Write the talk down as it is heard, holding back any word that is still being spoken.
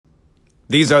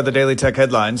These are the Daily Tech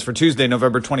headlines for Tuesday,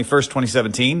 November 21st,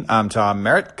 2017. I'm Tom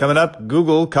Merritt. Coming up,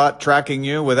 Google caught tracking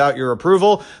you without your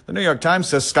approval. The New York Times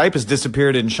says Skype has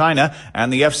disappeared in China,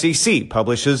 and the FCC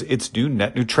publishes its new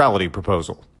net neutrality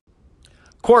proposal.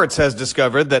 Quartz has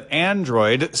discovered that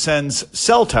Android sends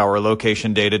cell tower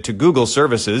location data to Google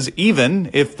services even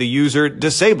if the user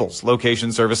disables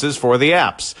location services for the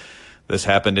apps. This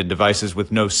happened in devices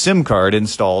with no SIM card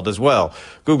installed as well.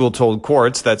 Google told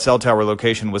Quartz that cell tower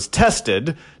location was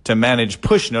tested to manage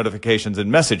push notifications and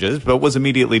messages, but was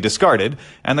immediately discarded,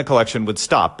 and the collection would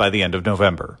stop by the end of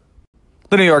November.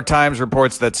 The New York Times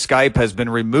reports that Skype has been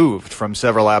removed from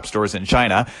several app stores in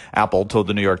China. Apple told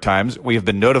the New York Times, "We have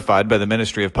been notified by the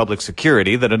Ministry of Public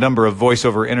Security that a number of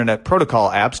voice-over Internet protocol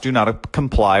apps do not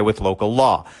comply with local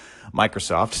law."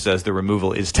 Microsoft says the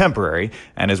removal is temporary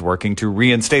and is working to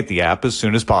reinstate the app as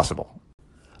soon as possible.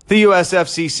 The U.S.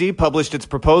 FCC published its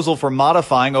proposal for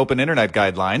modifying open Internet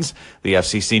guidelines. The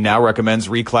FCC now recommends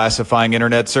reclassifying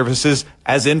Internet services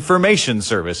as information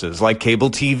services like cable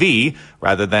TV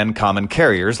rather than common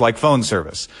carriers like phone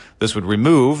service. This would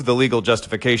remove the legal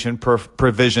justification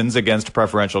provisions against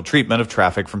preferential treatment of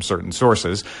traffic from certain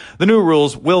sources. The new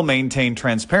rules will maintain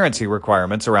transparency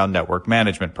requirements around network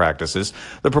management practices.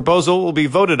 The proposal will be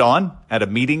voted on at a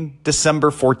meeting December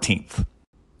 14th.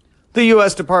 The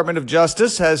U.S. Department of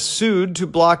Justice has sued to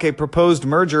block a proposed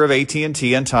merger of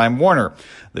AT&T and Time Warner.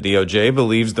 The DOJ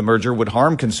believes the merger would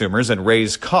harm consumers and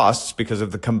raise costs because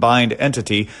of the combined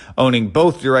entity owning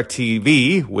both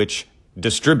DirecTV, which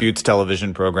distributes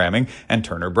television programming, and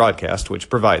Turner Broadcast, which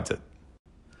provides it.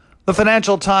 The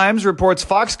Financial Times reports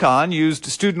Foxconn used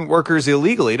student workers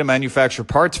illegally to manufacture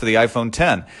parts for the iPhone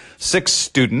X. 6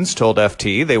 students told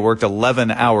FT they worked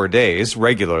 11-hour days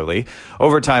regularly.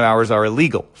 Overtime hours are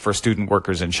illegal for student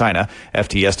workers in China.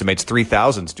 FT estimates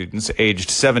 3,000 students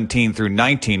aged 17 through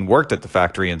 19 worked at the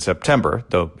factory in September,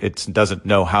 though it doesn't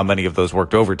know how many of those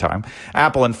worked overtime.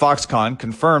 Apple and Foxconn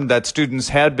confirmed that students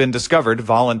had been discovered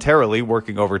voluntarily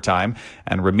working overtime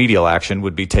and remedial action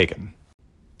would be taken.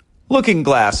 Looking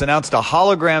Glass announced a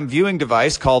hologram viewing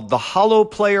device called the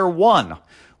HoloPlayer 1.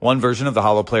 One version of the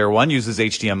HoloPlayer 1 uses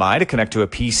HDMI to connect to a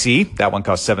PC. That one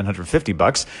costs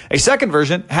 $750. A second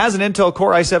version has an Intel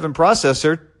Core i7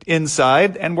 processor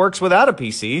inside and works without a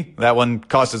PC. That one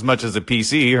costs as much as a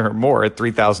PC or more at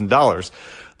 $3,000.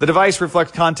 The device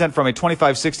reflects content from a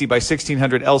 2560 by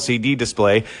 1600 LCD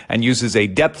display and uses a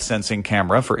depth sensing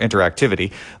camera for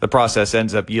interactivity. The process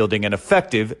ends up yielding an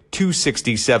effective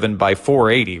 267 by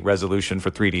 480 resolution for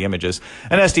 3D images.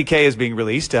 An SDK is being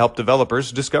released to help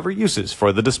developers discover uses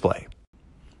for the display.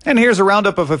 And here's a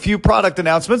roundup of a few product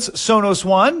announcements. Sonos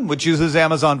One, which uses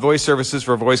Amazon Voice Services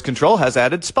for voice control, has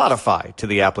added Spotify to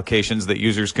the applications that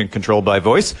users can control by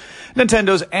voice.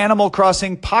 Nintendo's Animal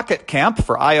Crossing Pocket Camp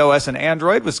for iOS and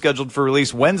Android was scheduled for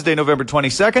release Wednesday, November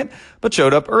 22nd, but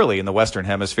showed up early in the Western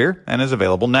Hemisphere and is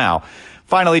available now.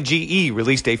 Finally, GE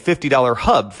released a $50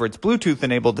 hub for its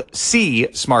Bluetooth-enabled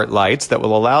C smart lights that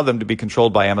will allow them to be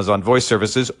controlled by Amazon Voice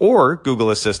Services or Google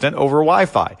Assistant over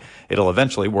Wi-Fi. It'll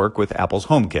eventually work with Apple's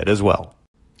HomeKit as well.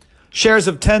 Shares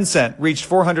of Tencent reached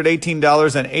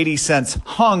 $418.80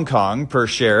 Hong Kong per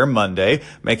share Monday,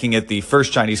 making it the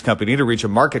first Chinese company to reach a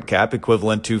market cap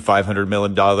equivalent to $500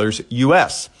 million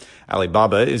US.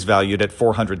 Alibaba is valued at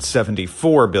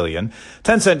 $474 billion.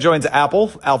 Tencent joins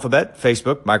Apple, Alphabet,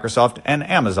 Facebook, Microsoft, and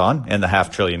Amazon in the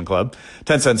 $500 billion club.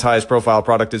 Tencent's highest profile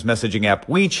product is messaging app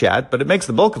WeChat, but it makes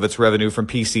the bulk of its revenue from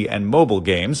PC and mobile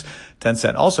games.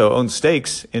 Tencent also owns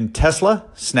stakes in Tesla,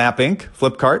 Snap Inc.,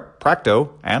 Flipkart, Practo,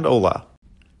 and Ola.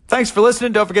 Thanks for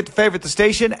listening. Don't forget to favorite the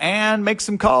station and make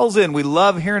some calls in. We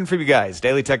love hearing from you guys.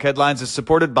 Daily Tech Headlines is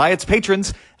supported by its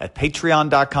patrons at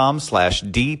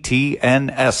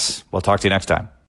patreon.com/DTNS. We'll talk to you next time.